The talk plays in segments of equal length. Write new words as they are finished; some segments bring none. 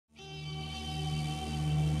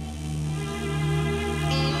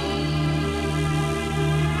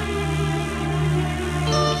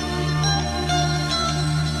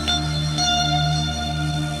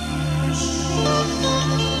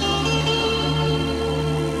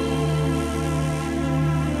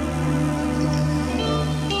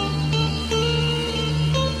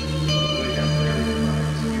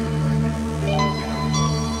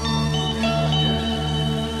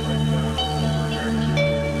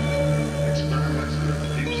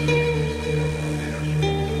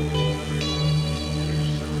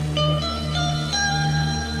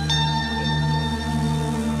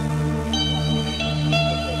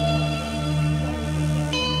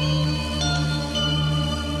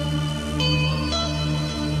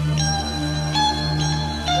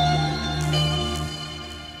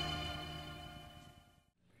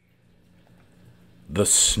The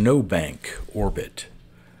SNOWBANK Orbit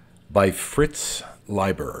by Fritz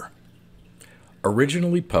Leiber.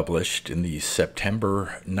 Originally published in the September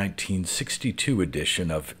 1962 edition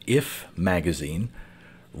of If magazine,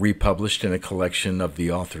 republished in a collection of the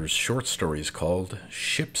author's short stories called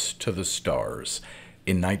Ships to the Stars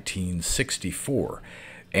in 1964,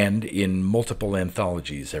 and in multiple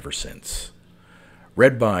anthologies ever since.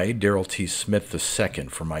 Read by Darrell T. Smith II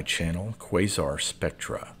for my channel, Quasar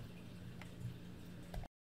Spectra.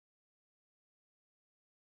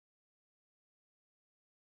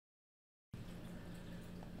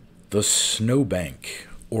 The SNOWBANK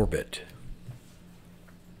Orbit.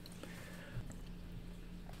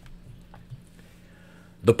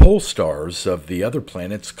 The pole stars of the other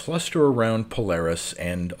planets cluster around Polaris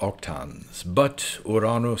and Octans, but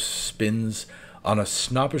Uranus spins on a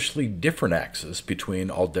snobbishly different axis between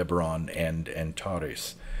Aldebaran and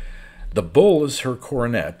Antares. The bull is her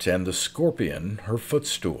coronet and the scorpion her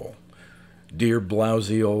footstool. Dear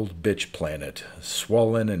blousy old bitch planet,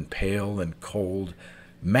 swollen and pale and cold,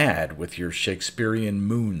 mad with your Shakespearean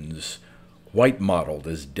moons, white-mottled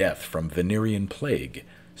as death from Venerian plague,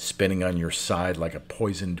 spinning on your side like a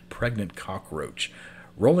poisoned pregnant cockroach,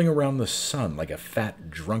 rolling around the sun like a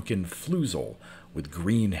fat drunken fluzzel with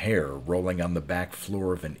green hair rolling on the back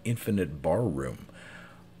floor of an infinite barroom.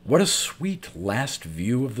 What a sweet last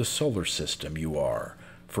view of the solar system you are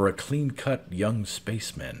for a clean-cut young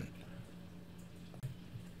spaceman.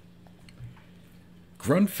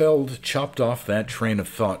 Grunfeld chopped off that train of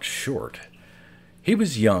thought short. He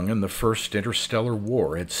was young, and the first interstellar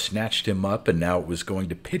war had snatched him up, and now it was going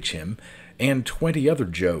to pitch him and 20 other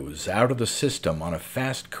Joes out of the system on a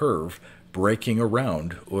fast curve breaking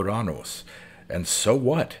around Uranus. And so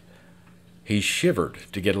what? He shivered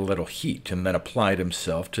to get a little heat, and then applied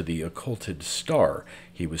himself to the occulted star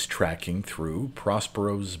he was tracking through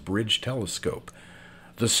Prospero's Bridge telescope.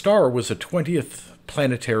 The star was a 20th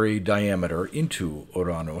planetary diameter into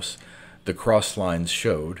Uranus, the cross lines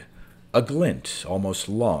showed, a glint almost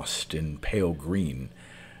lost in pale green.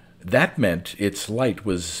 That meant its light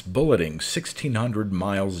was bulleting 1,600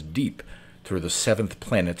 miles deep through the seventh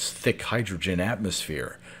planet's thick hydrogen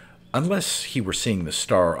atmosphere, unless he were seeing the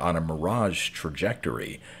star on a mirage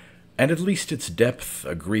trajectory, and at least its depth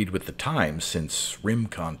agreed with the time since rim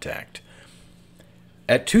contact.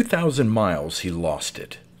 At 2,000 miles he lost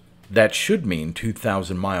it. That should mean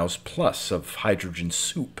 2,000 miles plus of hydrogen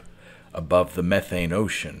soup above the methane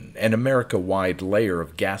ocean, an America-wide layer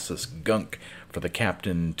of gaseous gunk for the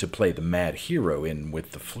captain to play the mad hero in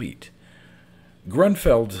with the fleet.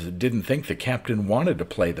 Grunfeld didn't think the captain wanted to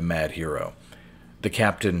play the mad hero. The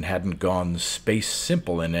captain hadn't gone space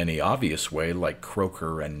simple in any obvious way like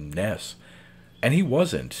Croker and Ness, and he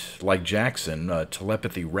wasn't, like Jackson, a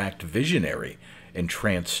telepathy-racked visionary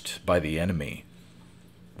entranced by the enemy.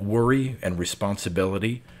 Worry and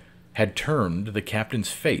responsibility had turned the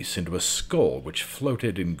captain's face into a skull which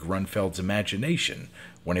floated in Grunfeld's imagination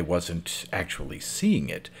when he wasn't actually seeing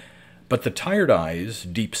it, but the tired eyes,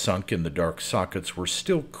 deep sunk in the dark sockets, were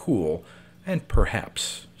still cool and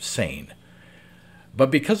perhaps sane. But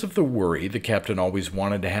because of the worry, the captain always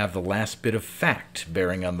wanted to have the last bit of fact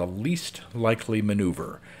bearing on the least likely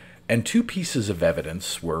maneuver, and two pieces of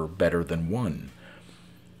evidence were better than one.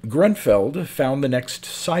 Grunfeld found the next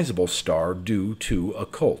sizable star due to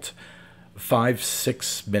occult,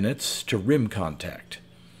 5-6 minutes to rim contact.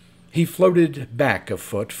 He floated back a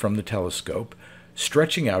foot from the telescope,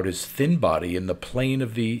 stretching out his thin body in the plane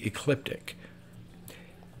of the ecliptic.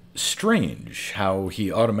 Strange how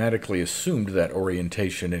he automatically assumed that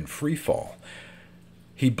orientation in freefall.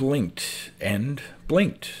 He blinked and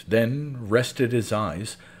blinked, then rested his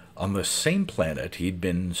eyes on the same planet he'd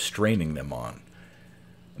been straining them on.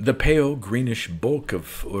 The pale greenish bulk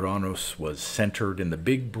of Uranus was centered in the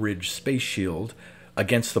big bridge space shield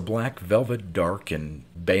against the black velvet dark and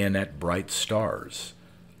bayonet-bright stars,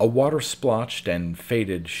 a water-splotched and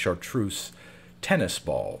faded chartreuse tennis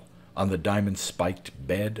ball on the diamond-spiked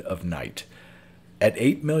bed of night. At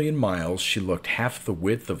 8 million miles, she looked half the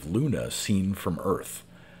width of Luna seen from Earth.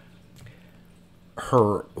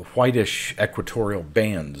 Her whitish equatorial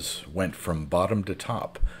bands went from bottom to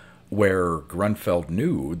top, where Grunfeld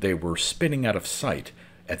knew they were spinning out of sight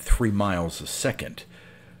at 3 miles a second.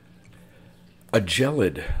 A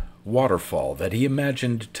gelid waterfall that he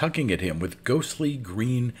imagined tugging at him with ghostly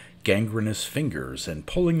green gangrenous fingers and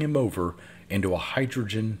pulling him over into a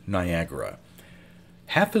hydrogen Niagara.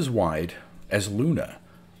 Half as wide as Luna,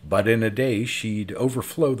 but in a day she'd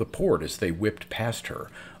overflow the port as they whipped past her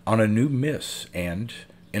on a new miss, and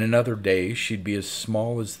in another day she'd be as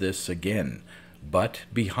small as this again, but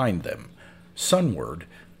behind them, sunward,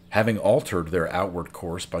 having altered their outward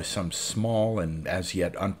course by some small and as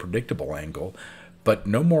yet unpredictable angle, but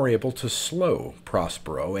no more able to slow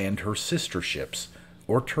Prospero and her sister ships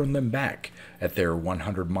or turn them back at their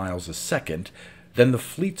 100 miles a second than the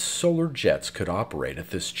fleet's solar jets could operate at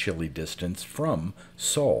this chilly distance from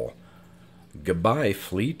Sol. Goodbye,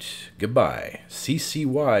 fleet. Goodbye.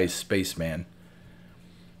 CCY, spaceman.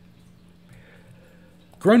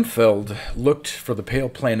 Grunfeld looked for the pale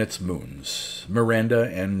planet's moons. Miranda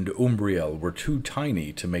and Umbriel were too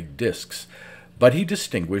tiny to make disks, but he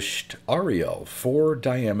distinguished Ariel 4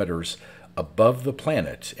 diameters above the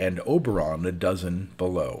planet and Oberon a dozen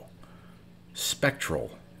below.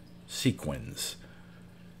 Spectral sequins.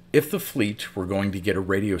 If the fleet were going to get a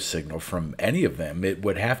radio signal from any of them, it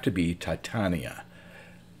would have to be Titania.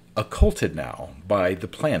 Occulted now by the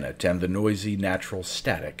planet and the noisy natural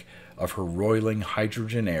static of her roiling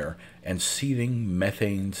hydrogen air and seething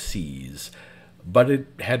methane seas, but it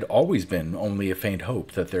had always been only a faint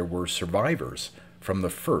hope that there were survivors from the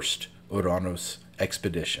first Uranus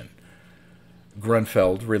expedition.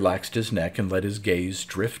 Grunfeld relaxed his neck and let his gaze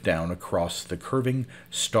drift down across the curving,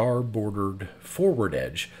 star-bordered forward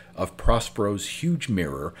edge of Prospero's huge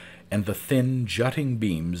mirror and the thin, jutting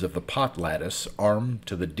beams of the pot lattice armed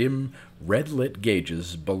to the dim, red-lit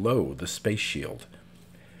gauges below the space shield.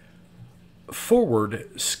 Forward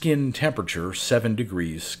skin temperature 7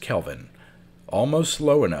 degrees Kelvin, almost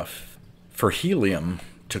low enough for helium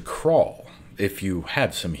to crawl, if you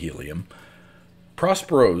had some helium.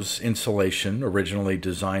 Prospero's insulation, originally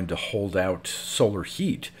designed to hold out solar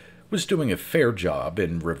heat, was doing a fair job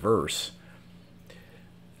in reverse.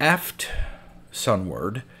 Aft,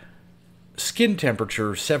 sunward, skin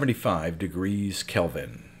temperature 75 degrees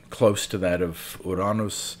Kelvin, close to that of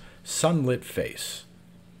Uranus' sunlit face.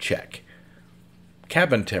 Check.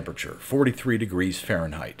 Cabin temperature 43 degrees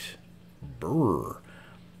Fahrenheit. Brrr.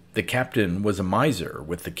 The captain was a miser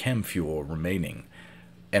with the chem fuel remaining.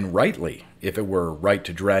 And rightly, if it were right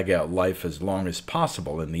to drag out life as long as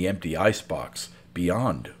possible in the empty icebox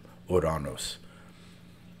beyond Uranus.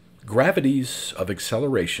 Gravities of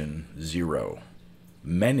acceleration 0.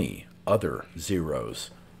 Many other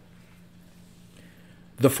zeros.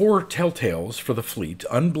 The 4 telltales for the fleet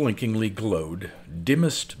unblinkingly glowed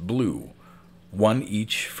dimmest blue, one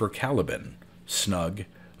each for Caliban, Snug,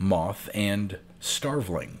 Moth, and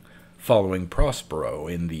Starveling, following Prospero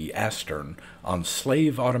in the astern on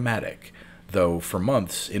slave automatic, though for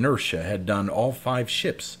months inertia had done all 5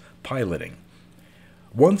 ships piloting.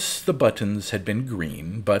 Once the buttons had been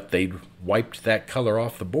green, but they'd wiped that color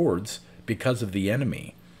off the boards because of the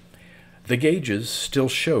enemy. The gauges still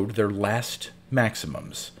showed their last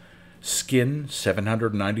maximums. Skin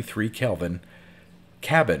 793 Kelvin,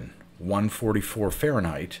 cabin 144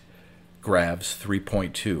 Fahrenheit, gravs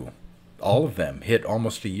 3.2. All of them hit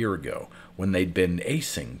almost a year ago, when they'd been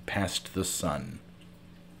acing past the sun.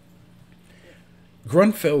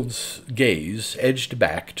 Grunfeld's gaze edged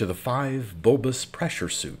back to the 5 bulbous pressure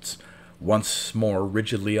suits, once more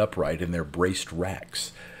rigidly upright in their braced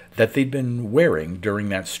racks, that they'd been wearing during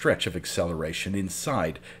that stretch of acceleration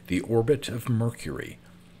inside the orbit of Mercury.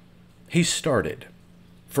 He started.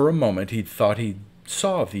 For a moment he thought he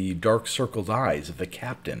saw the dark-circled eyes of the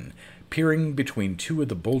captain peering between 2 of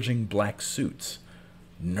the bulging black suits.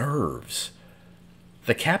 Nerves.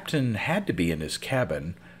 The captain had to be in his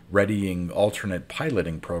cabin, readying alternate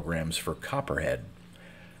piloting programs for Copperhead.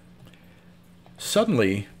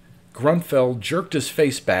 Suddenly, Grunfeld jerked his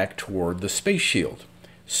face back toward the space shield,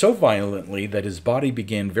 so violently that his body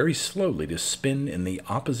began very slowly to spin in the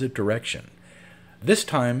opposite direction. This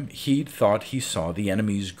time he'd thought he saw the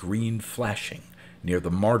enemy's green flashing near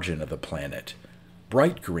the margin of the planet.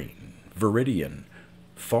 Bright green, viridian,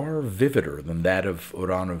 far vivider than that of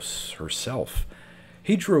Uranus herself.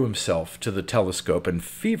 He drew himself to the telescope and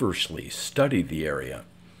feverishly studied the area.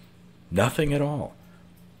 Nothing at all.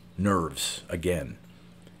 Nerves again.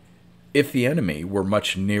 If the enemy were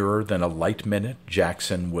much nearer than a light minute,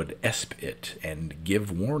 Jackson would esp it and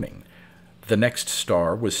give warning. The next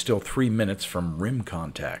star was still 3 minutes from rim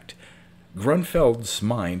contact. Grunfeld's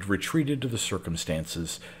mind retreated to the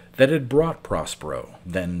circumstances that had brought Prospero,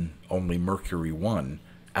 then only Mercury 1,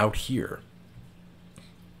 out here.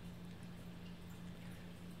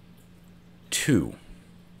 2.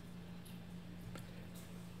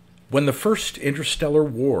 When the first interstellar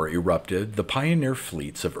war erupted, the pioneer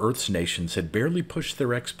fleets of Earth's nations had barely pushed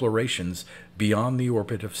their explorations beyond the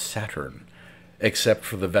orbit of Saturn. Except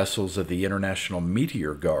for the vessels of the International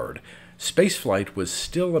Meteor Guard, spaceflight was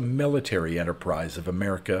still a military enterprise of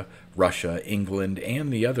America, Russia, England,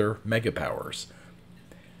 and the other megapowers.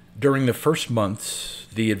 During the first months,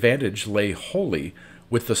 the advantage lay wholly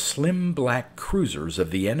with the slim black cruisers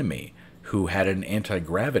of the enemy, who had an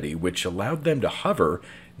anti-gravity which allowed them to hover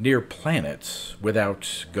near planets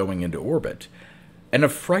without going into orbit, and a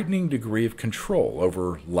frightening degree of control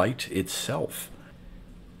over light itself.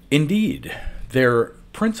 Indeed, their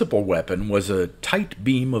principal weapon was a tight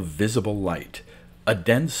beam of visible light, a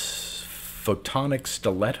dense photonic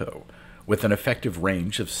stiletto with an effective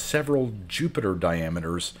range of several Jupiter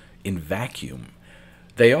diameters in vacuum.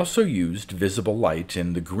 They also used visible light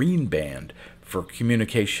in the green band for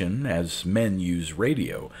communication as men use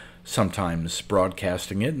radio, sometimes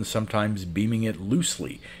broadcasting it and sometimes beaming it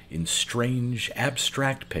loosely in strange,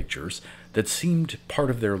 abstract pictures that seemed part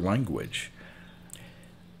of their language.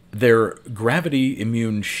 Their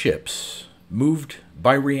gravity-immune ships moved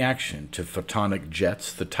by reaction to photonic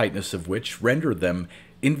jets, the tightness of which rendered them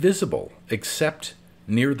invisible except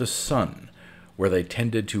near the sun, where they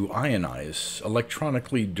tended to ionize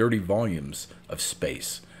electronically dirty volumes of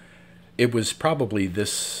space. It was probably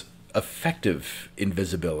this effective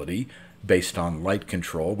invisibility, based on light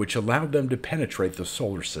control, which allowed them to penetrate the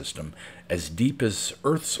solar system as deep as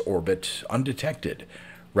Earth's orbit undetected,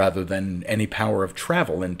 rather than any power of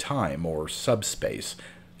travel in time or subspace,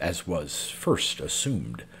 as was first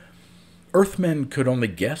assumed. Earthmen could only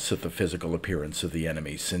guess at the physical appearance of the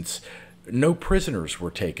enemy, since no prisoners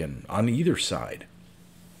were taken on either side.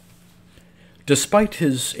 Despite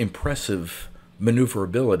his impressive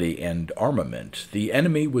maneuverability and armament, the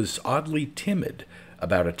enemy was oddly timid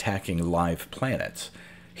about attacking live planets.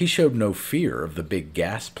 He showed no fear of the big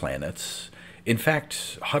gas planets, in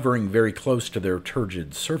fact, hovering very close to their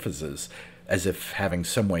turgid surfaces, as if having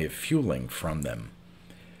some way of fueling from them.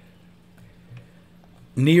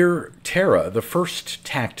 Near Terra, the first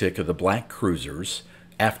tactic of the black cruisers,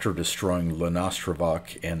 after destroying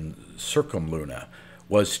Lunostravoc and Circumluna,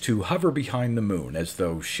 was to hover behind the moon as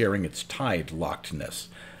though sharing its tide-lockedness,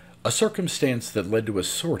 a circumstance that led to a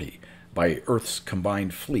sortie by Earth's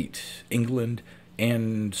combined fleet, England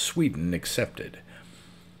and Sweden excepted.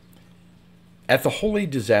 At the wholly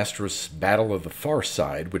disastrous Battle of the Far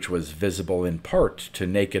Side, which was visible in part to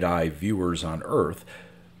naked-eye viewers on Earth,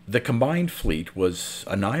 the combined fleet was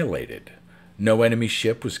annihilated. No enemy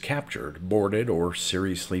ship was captured, boarded, or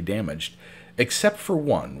seriously damaged, except for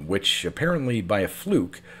one, which, apparently by a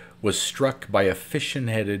fluke, was struck by a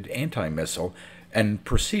fission-headed anti-missile and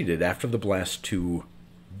proceeded after the blast to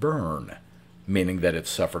burn, meaning that it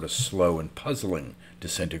suffered a slow and puzzling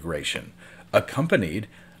disintegration, accompanied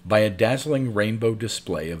by a dazzling rainbow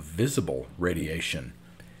display of visible radiation.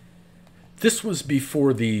 This was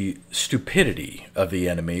before the stupidity of the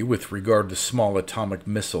enemy with regard to small atomic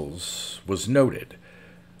missiles was noted,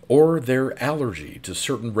 or their allergy to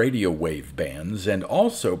certain radio wave bands, and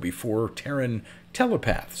also before Terran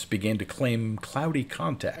telepaths began to claim cloudy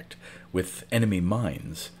contact with enemy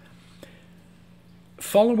minds.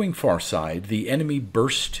 Following Farside, the enemy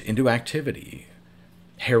burst into activity,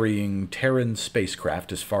 harrying Terran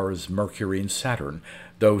spacecraft as far as Mercury and Saturn,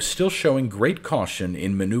 though still showing great caution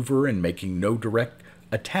in maneuver and making no direct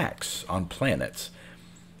attacks on planets.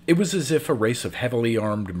 It was as if a race of heavily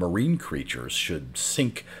armed marine creatures should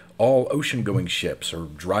sink all ocean-going ships or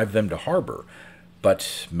drive them to harbor,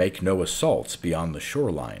 but make no assaults beyond the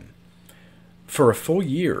shoreline. For a full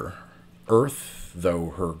year, Earth,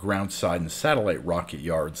 though her groundside and satellite rocket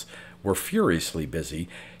yards were furiously busy,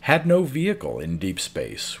 had no vehicle in deep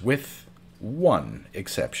space, with one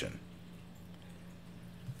exception.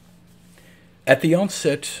 At the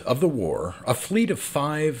onset of the war, a fleet of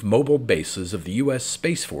 5 mobile bases of the U.S.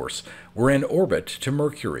 Space Force were in orbit to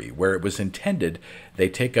Mercury, where it was intended they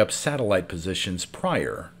take up satellite positions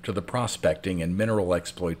prior to the prospecting and mineral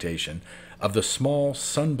exploitation of the small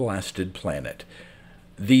sun-blasted planet.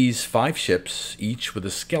 These 5 ships, each with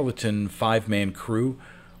a skeleton 5-man crew,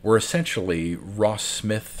 were essentially Ross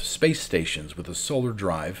Smith space stations with a solar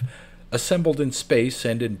drive, assembled in space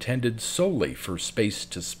and intended solely for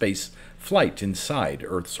space-to-space flight inside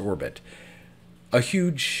Earth's orbit. A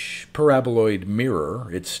huge paraboloid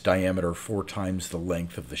mirror, its diameter 4 times the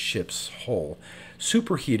length of the ship's hull,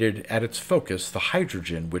 superheated at its focus the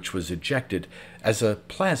hydrogen which was ejected as a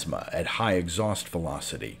plasma at high exhaust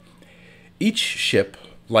velocity. Each ship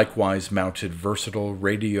likewise mounted versatile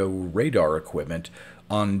radio radar equipment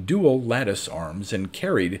on dual lattice arms and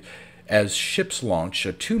carried, as ships launch,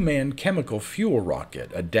 a 2-man chemical fuel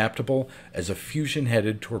rocket adaptable as a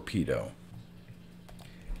fusion-headed torpedo.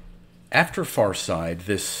 After Farside,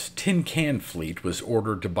 this tin can fleet was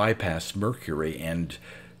ordered to bypass Mercury and,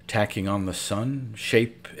 tacking on the Sun,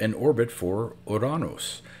 shape an orbit for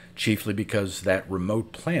Uranus, chiefly because that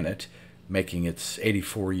remote planet, making its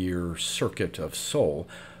 84-year circuit of Sol,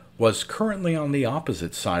 was currently on the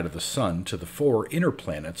opposite side of the Sun to the four inner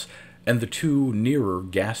planets and the two nearer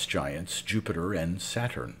gas giants, Jupiter and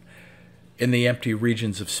Saturn. In the empty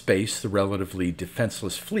regions of space, the relatively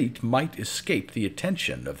defenseless fleet might escape the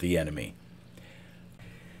attention of the enemy.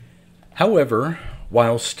 However,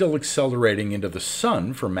 while still accelerating into the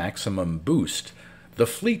Sun for maximum boost, the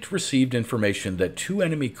fleet received information that two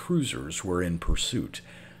enemy cruisers were in pursuit.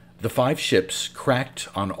 The 5 ships cracked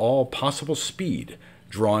on all possible speed,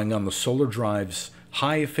 drawing on the solar drive's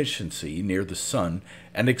high efficiency near the Sun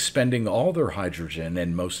and expending all their hydrogen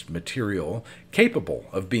and most material capable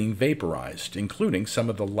of being vaporized, including some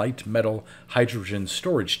of the light metal hydrogen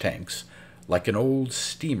storage tanks, like an old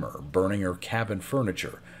steamer burning her cabin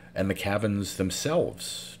furniture and the cabins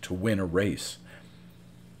themselves to win a race.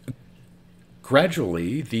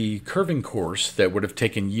 Gradually, the curving course that would have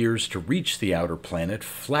taken years to reach the outer planet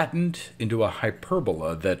flattened into a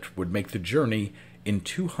hyperbola that would make the journey in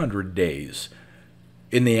 200 days.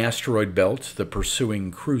 In the asteroid belt, the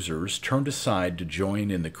pursuing cruisers turned aside to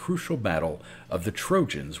join in the crucial battle of the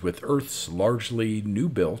Trojans with Earth's largely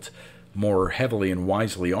new-built, more heavily and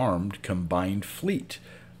wisely armed combined fleet,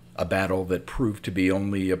 a battle that proved to be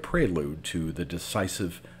only a prelude to the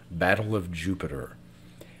decisive Battle of Jupiter.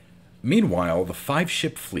 Meanwhile, the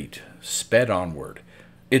 5-ship fleet sped onward,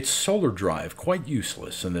 its solar drive quite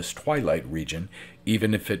useless in this twilight region,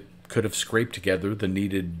 even if it could have scraped together the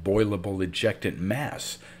needed boilable ejectant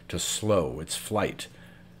mass to slow its flight.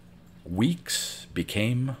 Weeks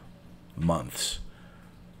became months.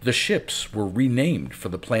 The ships were renamed for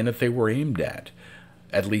the planet they were aimed at.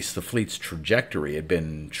 At least the fleet's trajectory had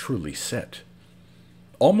been truly set.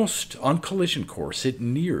 Almost on collision course, it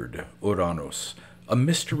neared Uranus, a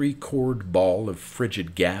mystery-cored ball of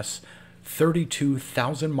frigid gas,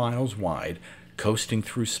 32,000 miles wide, coasting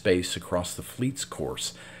through space across the fleet's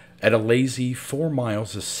course at a lazy 4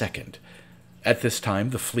 miles a second. At this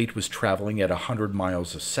time, the fleet was traveling at 100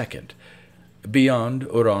 miles a second. Beyond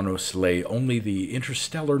Uranus lay only the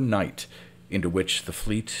interstellar night, into which the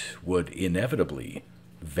fleet would inevitably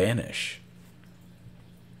vanish.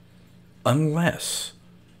 Unless,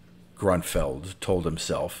 Grunfeld told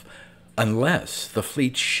himself, unless the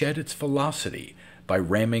fleet shed its velocity by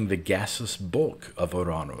ramming the gaseous bulk of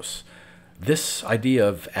Uranus. This idea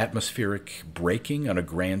of atmospheric braking on a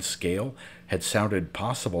grand scale had sounded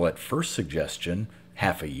possible at first suggestion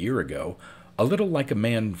half a year ago, a little like a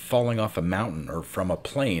man falling off a mountain or from a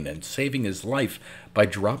plane and saving his life by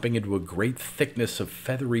dropping into a great thickness of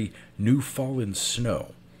feathery, new-fallen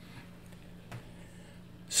snow.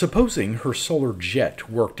 Supposing her solar jet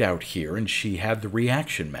worked out here and she had the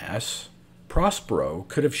reaction mass, Prospero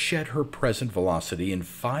could have shed her present velocity in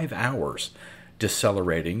 5 hours,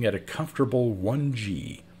 decelerating at a comfortable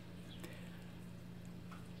 1g.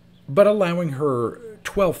 But allowing her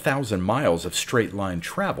 12,000 miles of straight-line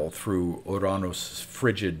travel through Uranus'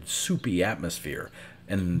 frigid, soupy atmosphere,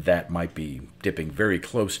 and that might be dipping very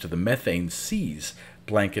close to the methane seas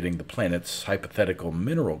blanketing the planet's hypothetical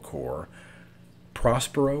mineral core,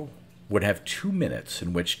 Prospero would have 2 minutes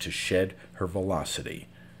in which to shed her velocity.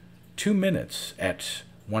 2 minutes at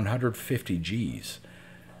 150 Gs.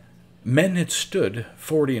 Men had stood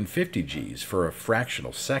 40 and 50 Gs for a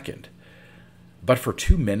fractional second. But for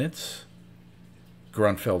 2 minutes?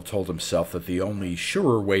 Grunfeld told himself that the only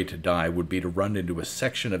surer way to die would be to run into a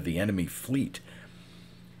section of the enemy fleet.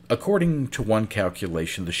 According to one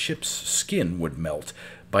calculation, the ship's skin would melt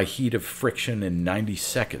by heat of friction in 90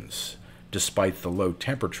 seconds, despite the low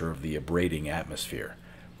temperature of the abrading atmosphere.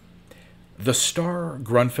 The star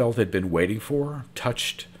Grunfeld had been waiting for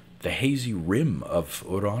touched the hazy rim of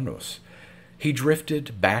Uranus. He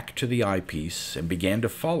drifted back to the eyepiece and began to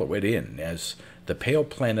follow it in as the pale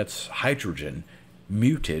planet's hydrogen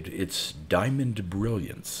muted its diamond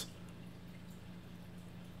brilliance.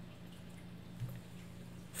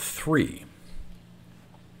 3.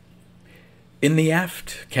 In the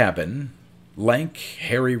aft cabin, lank,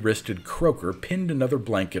 hairy-wristed Croker pinned another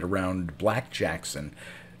blanket around Black Jackson,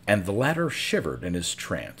 and the latter shivered in his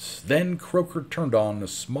trance. Then Croker turned on a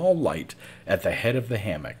small light at the head of the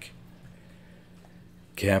hammock.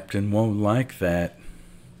 "Captain won't like that,"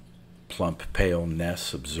 plump, pale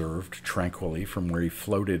Ness observed tranquilly from where he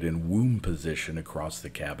floated in womb position across the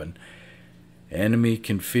cabin. "Enemy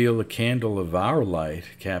can feel the candle of our light,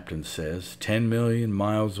 Captain says, 10 million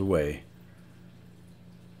miles away."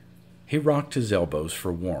 He rocked his elbows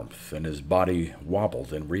for warmth, and his body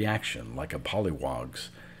wobbled in reaction like a pollywog's.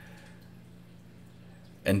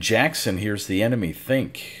 "And Jackson hears the enemy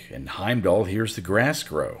think, and Heimdall hears the grass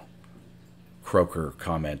grow," Croker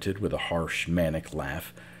commented with a harsh, manic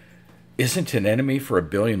laugh. "Isn't an enemy for 1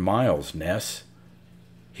 billion miles, Ness."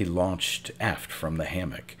 He launched aft from the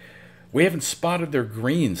hammock. "We haven't spotted their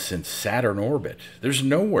greens since Saturn orbit. There's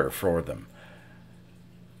nowhere for them."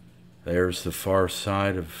 "There's the far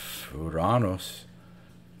side of Uranus,"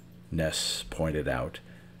 Ness pointed out.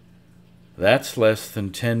 "That's less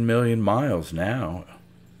than 10 million miles now.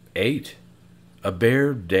 8. A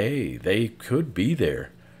bare day. They could be there."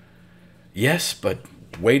 "Yes, but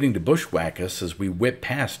waiting to bushwhack us as we whip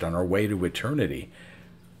past on our way to eternity."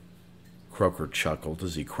 Croker chuckled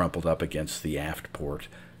as he crumpled up against the aft port,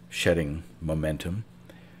 shedding momentum.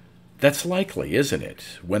 "That's likely, isn't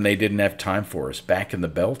it, when they didn't have time for us back in the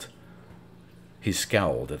belt?" He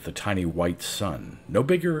scowled at the tiny white sun, no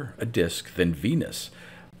bigger a disk than Venus,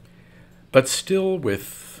 but still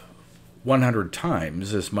with 100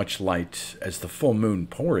 times as much light as the full moon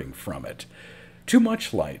pouring from it. Too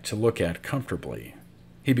much light to look at comfortably.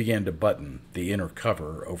 He began to button the inner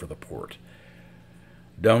cover over the port.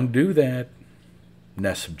 "Don't do that,"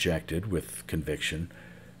 Ness objected with conviction.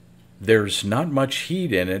 "There's not much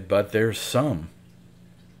heat in it, but there's some."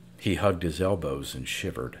 He hugged his elbows and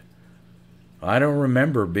shivered. "I don't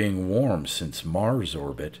remember being warm since Mars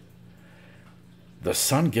orbit." "The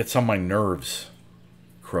sun gets on my nerves,"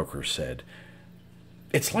 Croker said.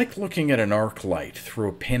 "It's like looking at an arc light through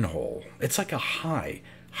a pinhole. It's like a high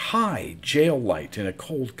jail light in a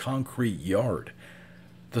cold concrete yard.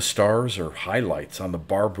 The stars are highlights on the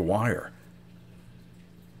barbed wire."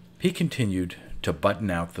 He continued to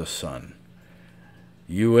button out the sun.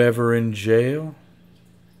 "You ever in jail?"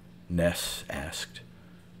 Ness asked.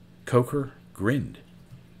 Coker grinned.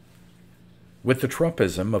 With the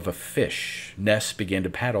tropism of a fish, Ness began to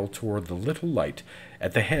paddle toward the little light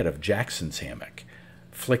at the head of Jackson's hammock,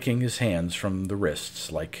 flicking his hands from the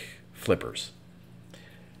wrists like flippers.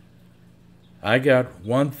 "I got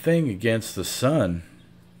one thing against the sun,"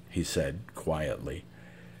 he said quietly.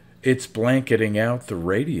 "It's blanketing out the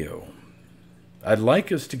radio. I'd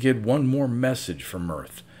like us to get one more message from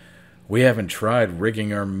Earth. We haven't tried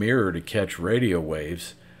rigging our mirror to catch radio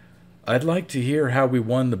waves. I'd like to hear how we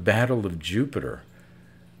won the Battle of Jupiter."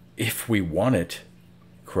 "If we won it,"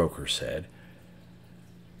 Croker said.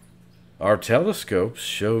 "Our telescopes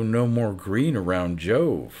show no more green around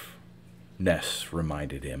Jove," Ness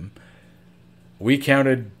reminded him. "We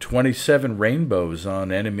counted 27 rainbows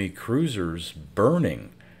on enemy cruisers burning.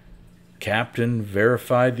 Captain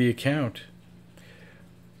verified the account."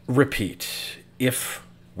 "Repeat, if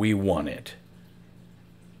we won it."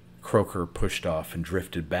 Croker pushed off and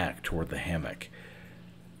drifted back toward the hammock.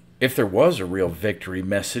 "If there was a real victory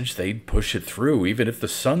message, they'd push it through, even if the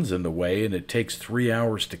sun's in the way and it takes 3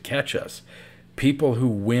 hours to catch us. People who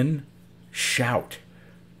win shout."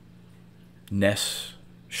 Ness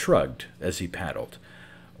shrugged as he paddled.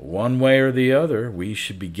 "One way or the other, we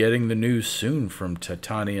should be getting the news soon from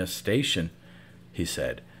Titania Station," he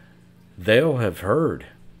said. "They'll have heard."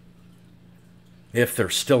 "If they're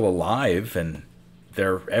still alive, and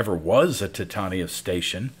there ever was a Titania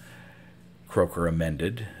Station," Croker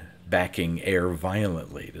amended, backing air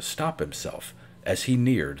violently to stop himself as he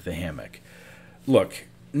neared the hammock. "Look,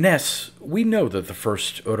 Ness, we know that the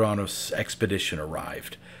first Uranus expedition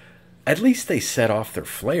arrived. At least they set off their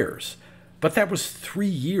flares. But that was 3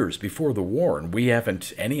 years before the war, and we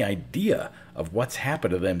haven't any idea of what's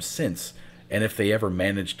happened to them since, and if they ever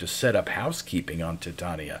managed to set up housekeeping on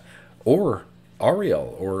Titania, or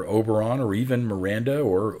Ariel, or Oberon, or even Miranda,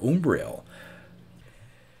 or Umbriel.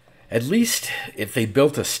 At least, if they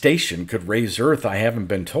built a station could raise Earth, I haven't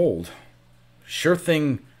been told. Sure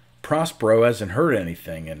thing Prospero hasn't heard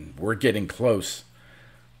anything, and we're getting close."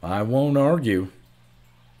 "I won't argue,"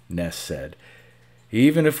 Ness said.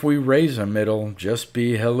 "Even if we raise 'em, it'll just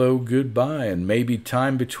be hello, goodbye, and maybe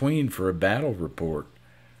time between for a battle report.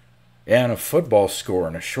 And a football score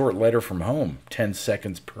and a short letter from home, 10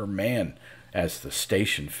 seconds per man, as the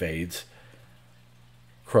station fades."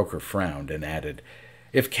 Croker frowned and added,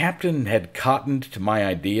 "If Captain had cottoned to my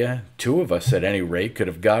idea, 2 of us at any rate could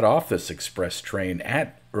have got off this express train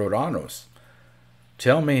at Uranus."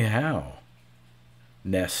 "Tell me how,"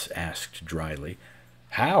 Ness asked dryly.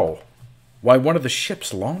 "How? Why, one of the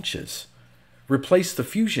ship's launches. Replace the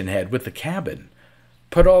fusion head with the cabin.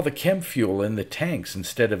 Put all the chem fuel in the tanks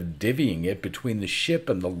instead of divvying it between the ship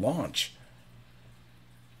and the launch."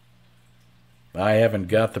 "I haven't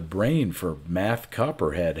got the brain for math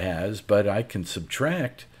Copperhead has, but I can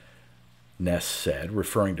subtract," Ness said,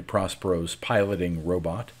 referring to Prospero's piloting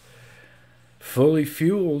robot. "Fully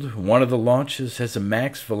fueled, one of the launches has a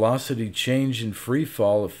max velocity change in free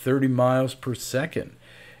fall of 30 miles per second.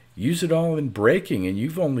 Use it all in braking, and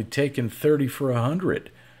you've only taken 30 for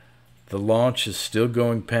 100. The launch is still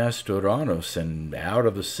going past Uranus and out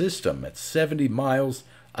of the system at 70 miles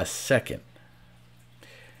a second.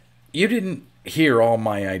 You didn't hear all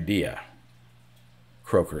my idea,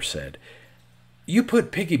 Croker said. You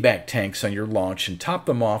put piggyback tanks on your launch and top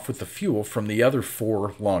them off with the fuel from the other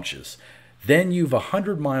 4 launches. Then you've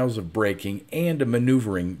 100 miles of braking and a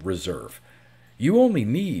maneuvering reserve. You only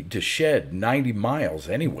need to shed 90 miles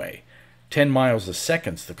anyway. 10 miles a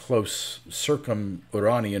second's the close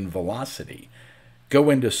circum-Uranian velocity. Go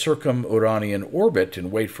into circum-Uranian orbit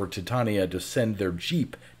and wait for Titania to send their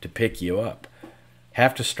jeep to pick you up.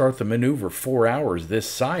 Have to start the maneuver 4 hours this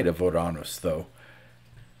side of Uranus, though.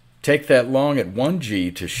 Take that long at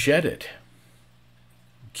 1G to shed it.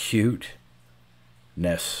 Cute,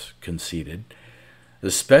 Ness conceded.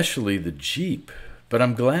 Especially the jeep. But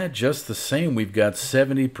I'm glad just the same we've got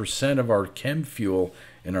 70% of our chem fuel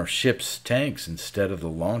in our ship's tanks instead of the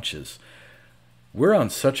launches. We're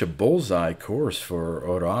on such a bullseye course for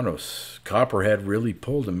Uranus. Copperhead really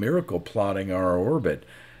pulled a miracle plotting our orbit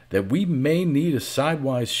that we may need a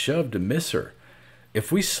sidewise shove to miss her.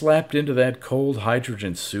 If we slapped into that cold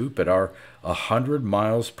hydrogen soup at our 100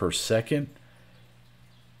 miles per second...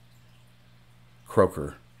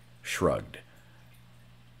 Croker shrugged.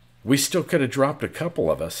 We still could have dropped a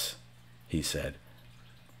couple of us, he said.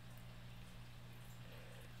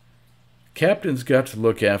 Captain's got to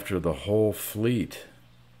look after the whole fleet,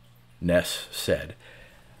 Ness said.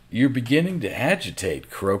 You're beginning to agitate,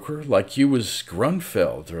 Croker, like you was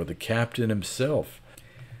Grunfeld or the captain himself.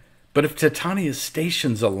 But if Titania's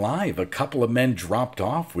station's alive, a couple of men dropped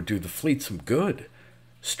off would do the fleet some good.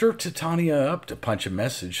 Stir Titania up to punch a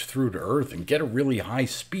message through to Earth and get a really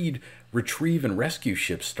high-speed retrieve and rescue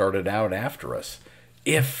ship started out after us,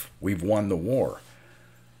 if we've won the war.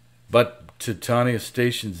 But Titania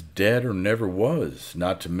Station's dead or never was,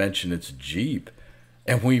 not to mention its jeep.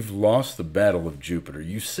 And we've lost the Battle of Jupiter.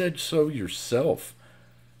 You said so yourself,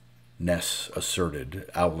 Ness asserted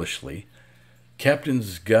owlishly.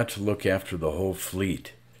 Captain's got to look after the whole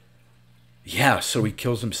fleet. Yeah, so he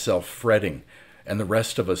kills himself fretting, and the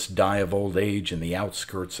rest of us die of old age in the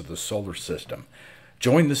outskirts of the solar system.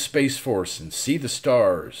 Join the Space Force and see the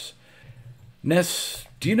stars. Ness,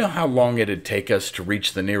 do you know how long it'd take us to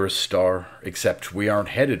reach the nearest star? Except we aren't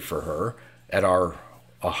headed for her at our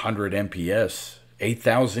 100 MPS.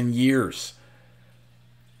 8,000 years.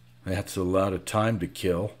 That's a lot of time to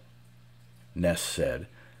kill, Ness said.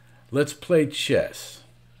 Let's play chess.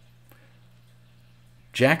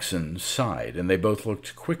 Jackson sighed, and they both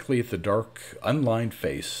looked quickly at the dark, unlined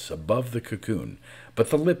face above the cocoon,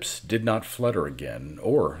 but the lips did not flutter again,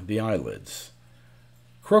 or the eyelids.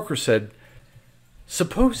 Croker said,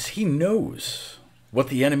 Suppose he knows what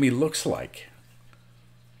the enemy looks like.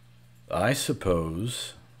 I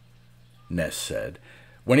suppose, Ness said.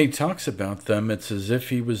 When he talks about them, it's as if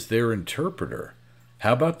he was their interpreter.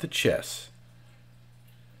 How about the chess?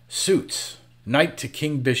 Suits. Knight to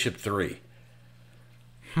King Bishop 3.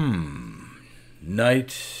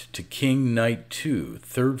 Knight to King Knight 2,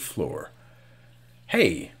 3rd floor.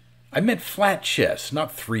 Hey, I meant flat chess,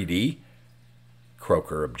 not 3D,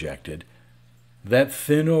 Croker objected. That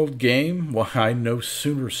thin old game? Why, I no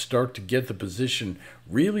sooner start to get the position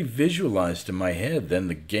really visualized in my head than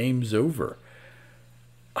the game's over.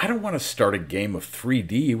 I don't want to start a game of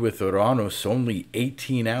 3D with Uranus only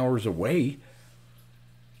 18 hours away.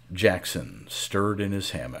 Jackson stirred in his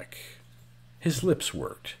hammock. His lips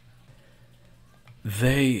worked.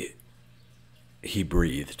 He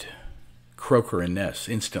breathed. Croker and Ness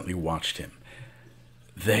instantly watched him.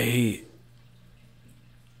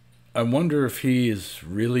 I wonder if he is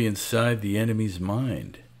really inside the enemy's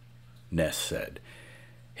mind, Ness said.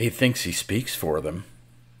 He thinks he speaks for them,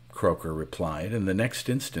 Croker replied, and the next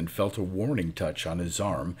instant felt a warning touch on his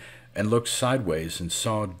arm and looked sideways and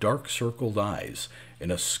saw dark-circled eyes in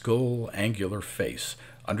a skull-angular face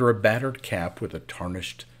under a battered cap with a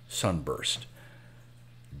tarnished sunburst.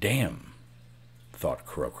 Damn, thought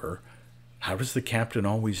Croker. How does the captain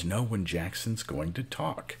always know when Jackson's going to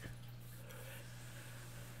talk?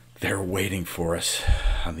 They're waiting for us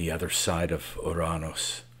on the other side of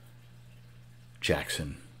Uranus,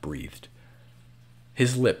 Jackson breathed.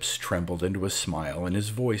 His lips trembled into a smile, and his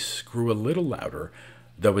voice grew a little louder,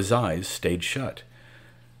 though his eyes stayed shut.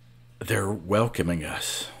 They're welcoming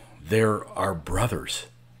us. They're our brothers.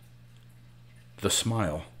 The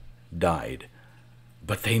smile died.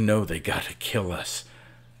 But they know they got to kill us.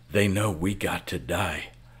 They know we got to die.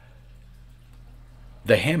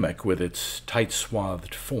 The hammock, with its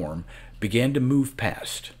tight-swathed form, began to move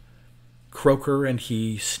past. Croker and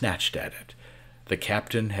he snatched at it. The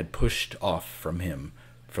captain had pushed off from him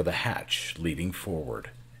for the hatch leading forward.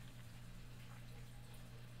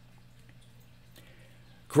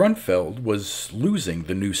 Grunfeld was losing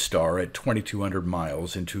the new star at 2,200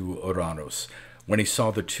 miles into Uranus when he saw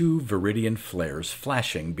the two Viridian flares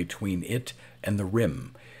flashing between it and the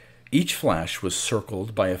rim. Each flash was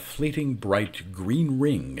circled by a fleeting bright green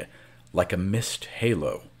ring, like a mist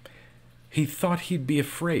halo. He thought he'd be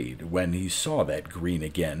afraid when he saw that green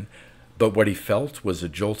again, but what he felt was a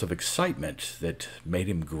jolt of excitement that made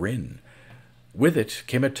him grin. With it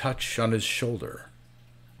came a touch on his shoulder.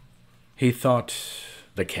 He thought,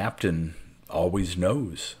 the captain always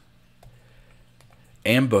knows.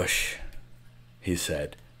 "Ambush," he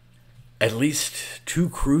said. "At least 2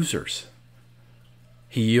 cruisers."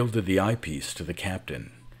 He yielded the eyepiece to the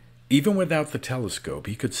captain. Even without the telescope,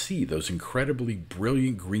 he could see those incredibly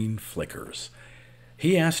brilliant green flickers.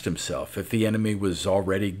 He asked himself if the enemy was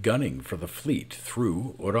already gunning for the fleet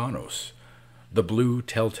through Uranus. The blue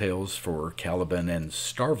telltales for Caliban and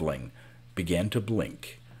Starveling began to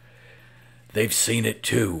blink. "They've seen it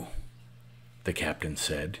too," the captain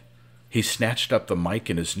said. He snatched up the mic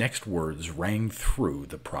and his next words rang through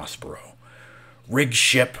the Prospero. "Rig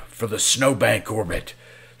ship for the SNOWBANK orbit.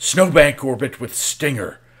 SNOWBANK orbit with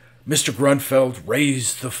Stinger. Mr. Grunfeld,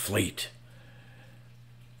 raise the fleet."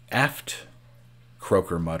 "Aft,"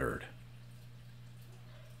 Croker muttered.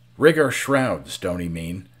 "Rig our shrouds, don't he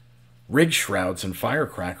mean? Rig shrouds and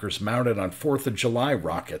firecrackers mounted on 4th of July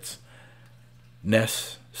rockets."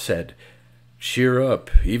 Ness said, "Cheer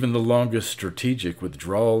up, even the longest strategic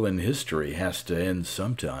withdrawal in history has to end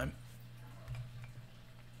sometime."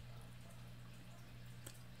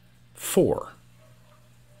 4.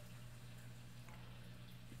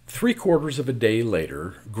 3/4 of a day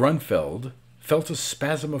later, Grunfeld felt a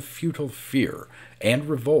spasm of futile fear and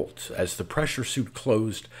revolt as the pressure suit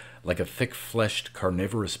closed like a thick-fleshed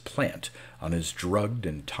carnivorous plant on his drugged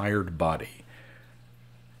and tired body.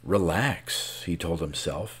 "Relax," he told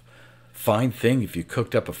himself. "Fine thing if you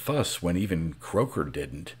cooked up a fuss when even Croker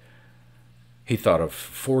didn't." He thought of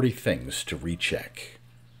 40 things to recheck.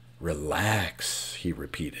 "Relax," he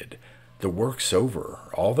repeated. "The work's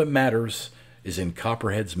over. All that matters is in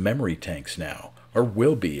Copperhead's memory tanks now, or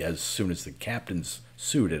will be as soon as the captain's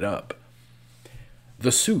suited up."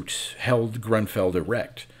 The suit held Grunfeld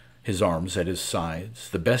erect, his arms at his sides,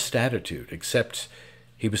 the best attitude, except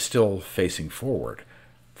he was still facing forward,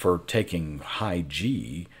 for taking high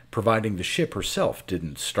G, providing the ship herself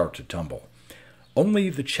didn't start to tumble. Only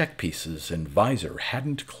the check pieces and visor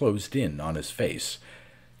hadn't closed in on his face,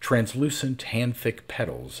 translucent hand-thick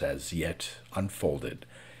petals as yet unfolded.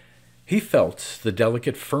 He felt the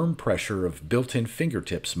delicate firm pressure of built-in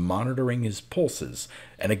fingertips monitoring his pulses,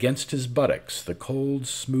 and against his buttocks the cold,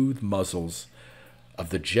 smooth muzzles of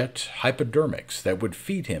the jet hypodermics that would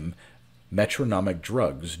feed him metronomic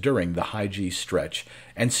drugs during the high-G stretch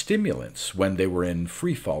and stimulants when they were in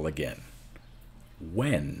freefall again.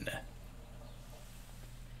 When?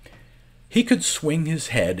 He could swing his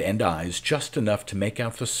head and eyes just enough to make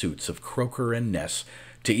out the suits of Croker and Ness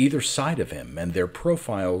to either side of him, and their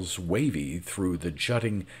profiles wavy through the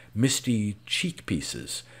jutting, misty cheek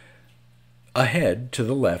pieces. Ahead, to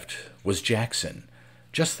the left, was Jackson,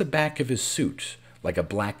 just the back of his suit, like a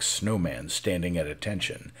black snowman standing at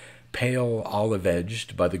attention, pale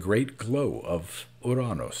olive-edged by the great glow of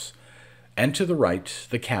Uranus. And to the right,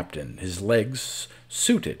 the captain, his legs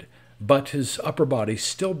suited, but his upper body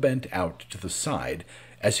still bent out to the side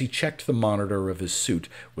as he checked the monitor of his suit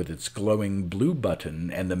with its glowing blue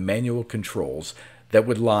button and the manual controls that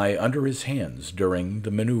would lie under his hands during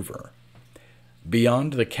the maneuver.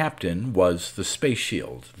 Beyond the captain was the space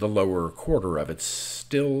shield, the lower quarter of it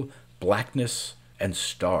still blackness and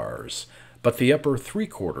stars, but the upper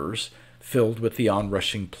 3/4 filled with the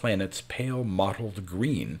onrushing planet's pale mottled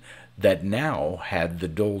green that now had the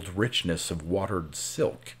dulled richness of watered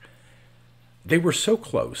silk. They were so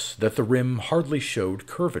close that the rim hardly showed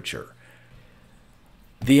curvature.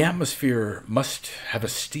 The atmosphere must have a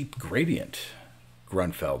steep gradient,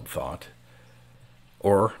 Grunfeld thought.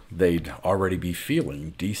 Or they'd already be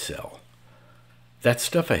feeling decel. That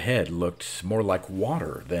stuff ahead looked more like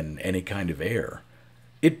water than any kind of air.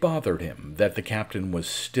 It bothered him that the captain was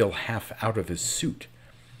still half out of his suit.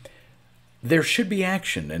 There should be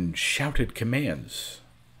action and shouted commands,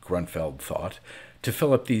 Grunfeld thought, to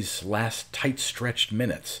fill up these last tight-stretched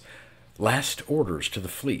minutes. Last orders to the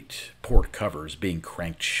fleet, port covers being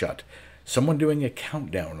cranked shut, someone doing a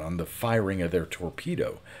countdown on the firing of their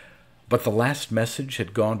torpedo. But the last message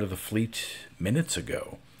had gone to the fleet minutes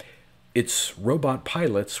ago. Its robot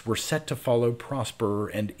pilots were set to follow Prosper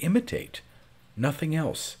and imitate, nothing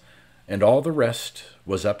else, and all the rest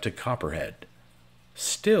was up to Copperhead.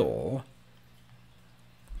 Still,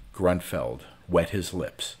 Grunfeld wet his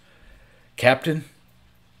lips. "Captain,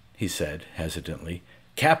 he said hesitantly.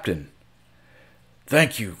 "Captain."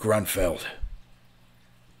 "Thank you, Grunfeld."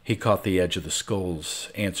 He caught the edge of the skull's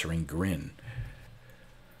answering grin.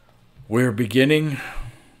 "We're beginning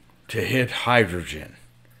to hit hydrogen,"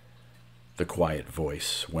 the quiet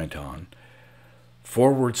voice went on.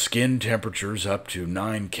 "Forward skin temperatures up to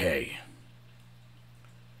 9K.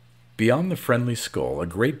 Beyond the friendly skull, a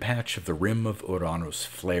great patch of the rim of Uranus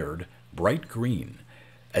flared bright green.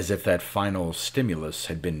 As if that final stimulus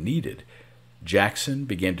had been needed, Jackson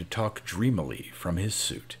began to talk dreamily from his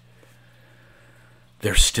suit.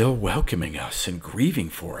 "They're still welcoming us and grieving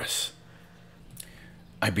for us.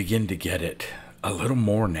 I begin to get it a little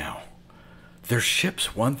more now. Their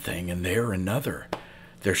ship's one thing and they're another.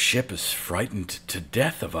 Their ship is frightened to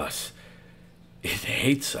death of us. It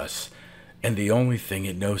hates us, and the only thing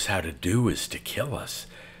it knows how to do is to kill us.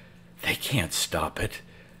 They can't stop it.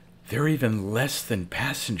 They're even less than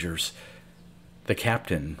passengers." The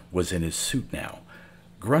captain was in his suit now.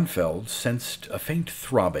 Grunfeld sensed a faint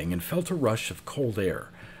throbbing and felt a rush of cold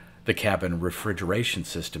air. The cabin refrigeration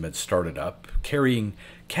system had started up, carrying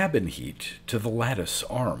cabin heat to the lattice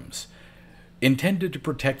arms. Intended to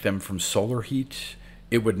protect them from solar heat,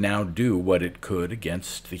 it would now do what it could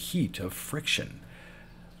against the heat of friction.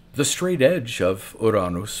 The straight edge of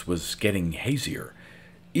Uranus was getting hazier.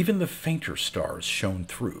 Even the fainter stars shone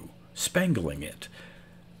through, spangling it.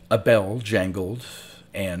 A bell jangled,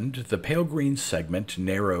 and the pale green segment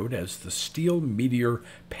narrowed as the steel meteor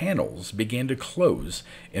panels began to close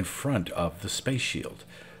in front of the space shield.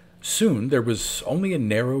 Soon there was only a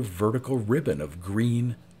narrow vertical ribbon of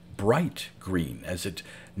green, bright green, as it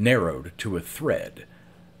narrowed to a thread.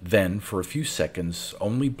 Then, for a few seconds,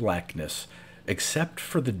 only blackness, except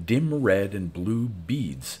for the dim red and blue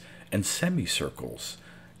beads and semicircles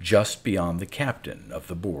just beyond the captain of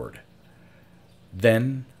the board.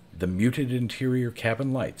 Then the muted interior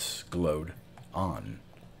cabin lights glowed on.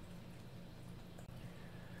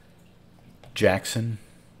 Jackson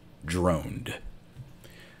droned.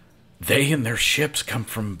 "They and their ships come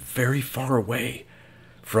from very far away,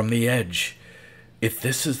 from the edge. If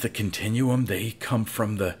this is the continuum, they come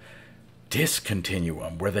from the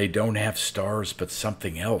discontinuum, where they don't have stars but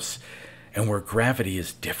something else, and where gravity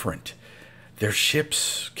is different. Their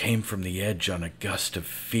ships came from the edge on a gust of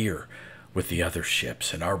fear with the other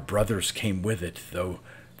ships, and our brothers came with it, though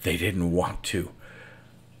they didn't want to."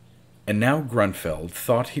 And now Grunfeld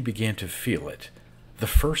thought he began to feel it, the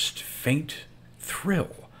first faint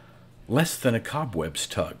thrill, less than a cobweb's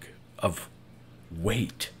tug, of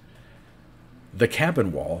weight. The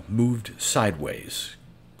cabin wall moved sideways.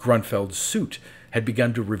 Grunfeld's suit had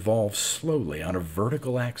begun to revolve slowly on a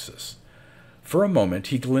vertical axis. For a moment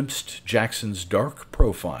he glimpsed Jackson's dark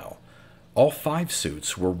profile. All 5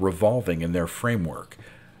 suits were revolving in their framework.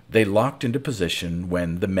 They locked into position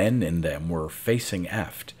when the men in them were facing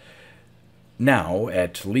aft. Now,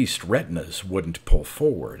 at least retinas wouldn't pull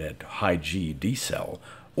forward at high G decel,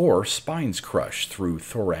 or spines crush through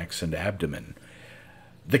thorax and abdomen.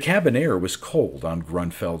 The cabin air was cold on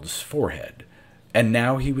Grunfeld's forehead, and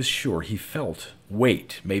now he was sure he felt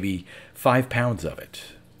weight, maybe 5 pounds of it.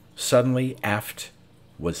 Suddenly, aft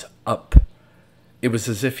was up. It was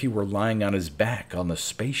as if he were lying on his back on the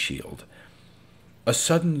space shield. A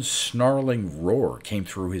sudden snarling roar came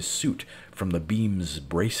through his suit from the beams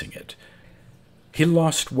bracing it. He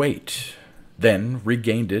lost weight, then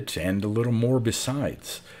regained it and a little more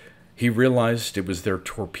besides. He realized it was their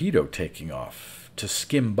torpedo taking off, to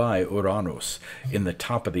skim by Uranus in the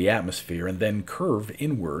top of the atmosphere and then curve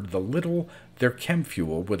inward the little their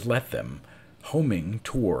chemfuel would let them, homing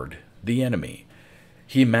toward the enemy.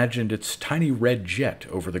 He imagined its tiny red jet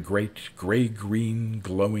over the great gray-green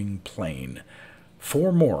glowing plain.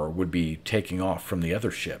 4 more would be taking off from the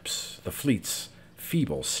other ships, the fleet's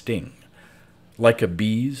feeble sting. Like a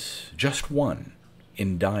bee's, just one,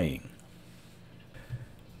 in dying.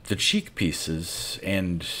 The cheek pieces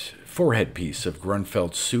and forehead piece of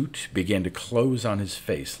Grunfeld's suit began to close on his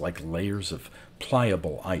face like layers of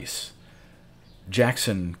pliable ice.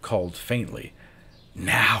 Jackson called faintly,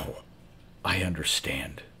 "Now I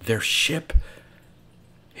understand. Their ship—"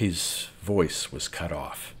 His voice was cut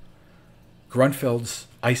off. Grunfeld's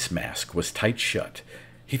ice mask was tight shut.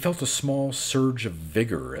 He felt a small surge of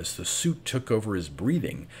vigor as the suit took over his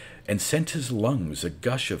breathing and sent his lungs a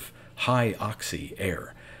gush of high-oxy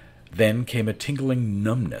air. Then came a tingling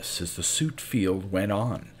numbness as the suit field went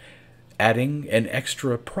on, adding an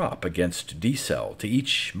extra prop against decel to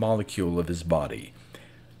each molecule of his body.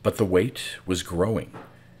 But the weight was growing.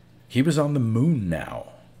 He was on the moon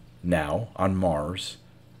now on Mars,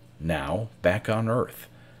 now back on Earth.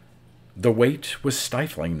 The weight was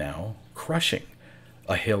stifling now, crushing.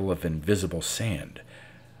 a hill of invisible sand.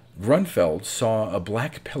 Grunfeld saw a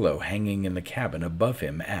black pillow hanging in the cabin above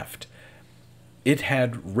him aft. It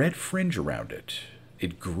had red fringe around it.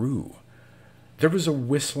 It grew. There was a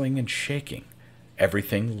whistling and shaking.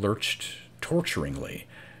 Everything lurched torturingly.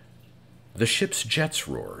 The ship's jets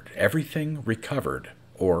roared. Everything recovered,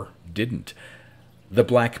 or didn't. The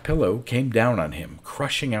black pillow came down on him,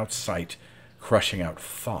 crushing out sight, crushing out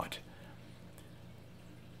thought.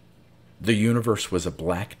 The universe was a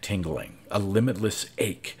black tingling, a limitless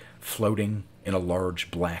ache floating in a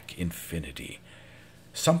large black infinity.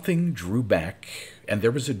 Something drew back, and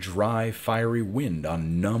there was a dry, fiery wind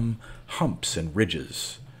on numb humps and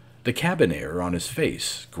ridges. The cabin air on his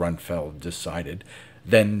face, Grunfeld decided,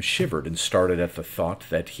 then shivered and started at the thought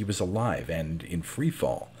that he was alive and in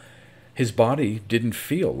freefall. His body didn't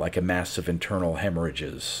feel like a mass of internal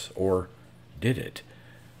hemorrhages, or did it?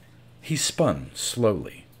 He spun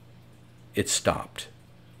slowly. It stopped.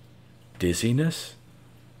 Dizziness?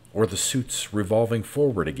 Or the suits revolving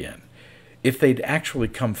forward again? If they'd actually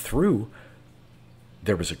come through,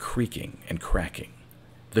 there was a creaking and cracking.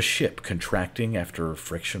 The ship contracting after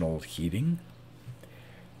frictional heating?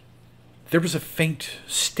 There was a faint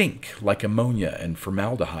stink like ammonia and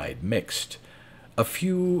formaldehyde mixed. A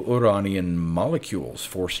few Uranian molecules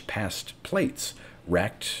forced past plates,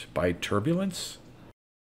 racked by turbulence.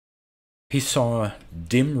 He saw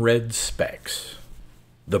dim red specks.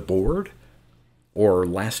 The board? Or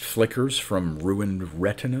last flickers from ruined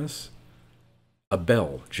retinas? A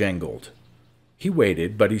bell jangled. He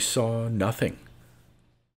waited, but he saw nothing.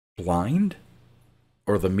 Blind?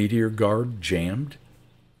 Or the meteor guard jammed?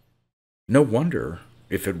 No wonder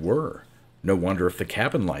if it were. No wonder if the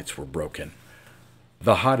cabin lights were broken.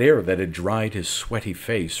 The hot air that had dried his sweaty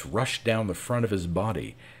face rushed down the front of his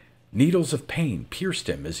body. Needles of pain pierced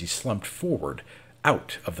him as he slumped forward,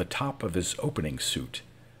 out of the top of his opening suit.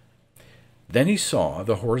 Then he saw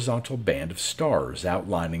the horizontal band of stars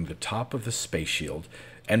outlining the top of the space shield,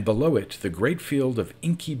 and below it the great field of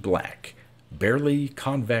inky black, barely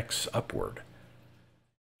convex upward.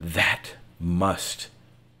 That must,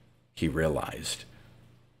 he realized,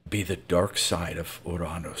 be the dark side of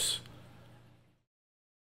Uranus.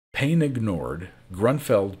 Pain ignored,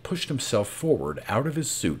 Grunfeld pushed himself forward out of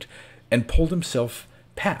his suit and pulled himself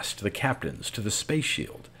past the captains to the space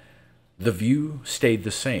shield. The view stayed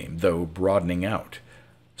the same, though broadening out.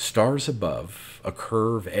 Stars above, a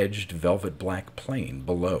curve-edged velvet black plane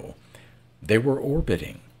below. They were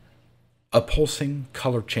orbiting. A pulsing,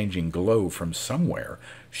 color-changing glow from somewhere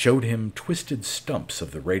showed him twisted stumps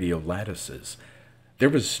of the radio lattices. There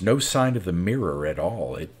was no sign of the mirror at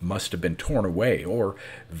all. It must have been torn away or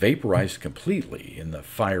vaporized completely in the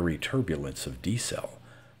fiery turbulence of decel.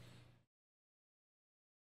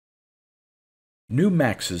 New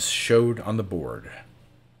maxes showed on the board.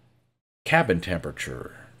 Cabin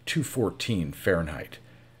temperature, 214 Fahrenheit.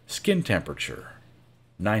 Skin temperature,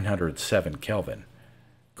 907 Kelvin.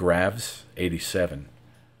 Gravs, 87.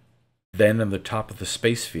 Then, in the top of the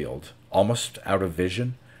space field, almost out of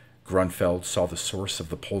vision, Grunfeld saw the source of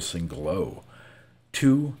the pulsing glow.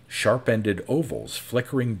 Two sharp-ended ovals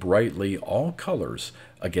flickering brightly all colors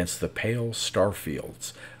against the pale star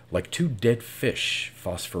fields, like two dead fish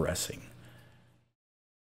phosphorescing.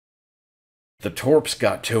 "The torps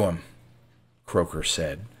got to him," Croker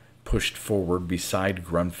said, pushed forward beside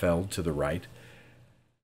Grunfeld to the right.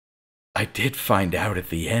 "I did find out at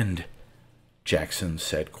the end," Jackson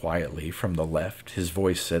said quietly from the left, his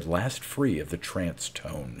voice at last free of the trance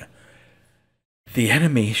tone. "The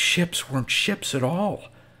enemy ships weren't ships at all.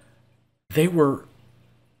 They were,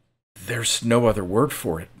 there's no other word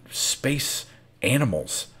for it, space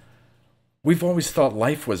animals. We've always thought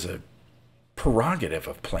life was a prerogative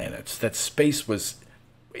of planets, that space was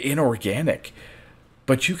inorganic.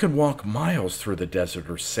 But you can walk miles through the desert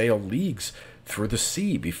or sail leagues through the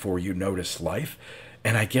sea before you notice life,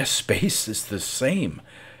 and I guess space is the same.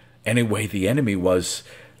 Anyway, the enemy was,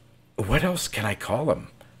 what else can I call them?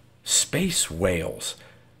 Space whales.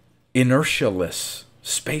 Inertialess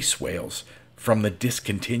space whales from the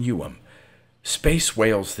discontinuum. Space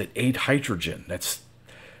whales that ate hydrogen. That's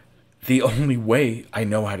the only way I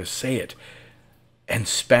know how to say it. And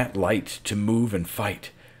spat light to move and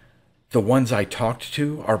fight. The ones I talked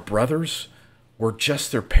to, our brothers, were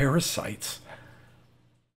just their parasites."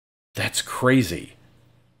 "That's crazy,"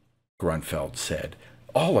 Grunfeld said.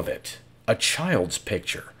 "All of it. A child's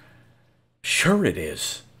picture." "Sure it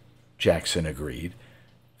is," Jackson agreed.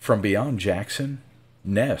 From beyond Jackson,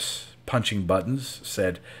 Ness, punching buttons,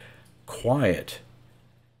 said, "Quiet."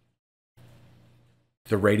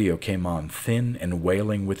 The radio came on thin and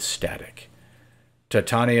wailing with static.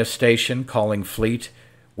 Titania Station calling fleet.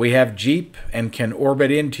 We have Jeep and can orbit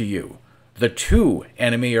into you. The 2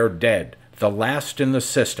 enemy are dead, the last in the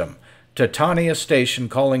system. Titania Station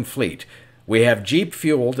calling fleet. We have Jeep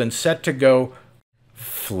fueled and set to go.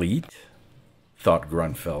 Fleet? Thought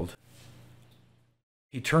Grunfeld.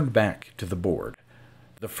 He turned back to the board.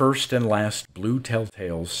 The first and last blue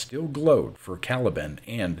telltales still glowed for Caliban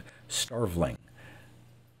and Starveling.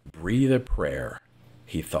 Breathe a prayer,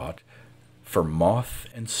 he thought, for Moth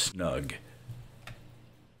and Snug.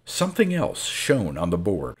 Something else shone on the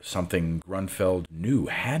board, something Grunfeld knew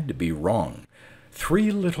had to be wrong.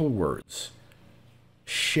 3 little words.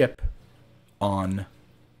 Ship on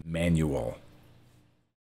manual.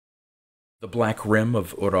 The black rim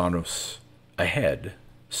of Uranus ahead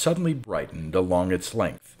suddenly brightened along its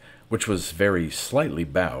length, which was very slightly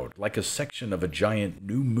bowed, like a section of a giant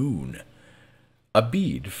new moon. A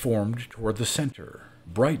bead formed toward the center,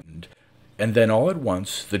 brightened, and then all at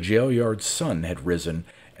once the jail yard sun had risen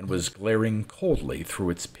and was glaring coldly through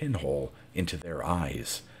its pinhole into their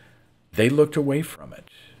eyes. They looked away from it.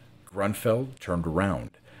 Grunfeld turned around.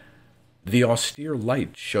 The austere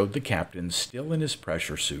light showed the captain still in his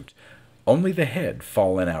pressure suit, only the head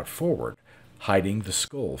fallen out forward, hiding the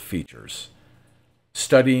skull features.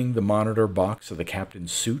 Studying the monitor box of the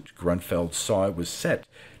captain's suit, Grunfeld saw it was set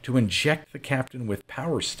to inject the captain with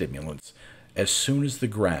power stimulants as soon as the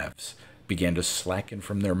gravs began to slacken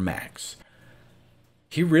from their max.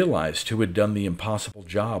 He realized who had done the impossible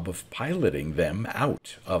job of piloting them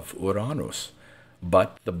out of Uranus,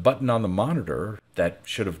 but the button on the monitor that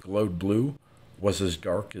should have glowed blue was as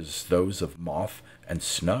dark as those of Moth and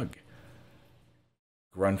Snug.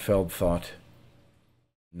 Grunfeld thought,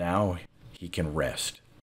 now he can rest.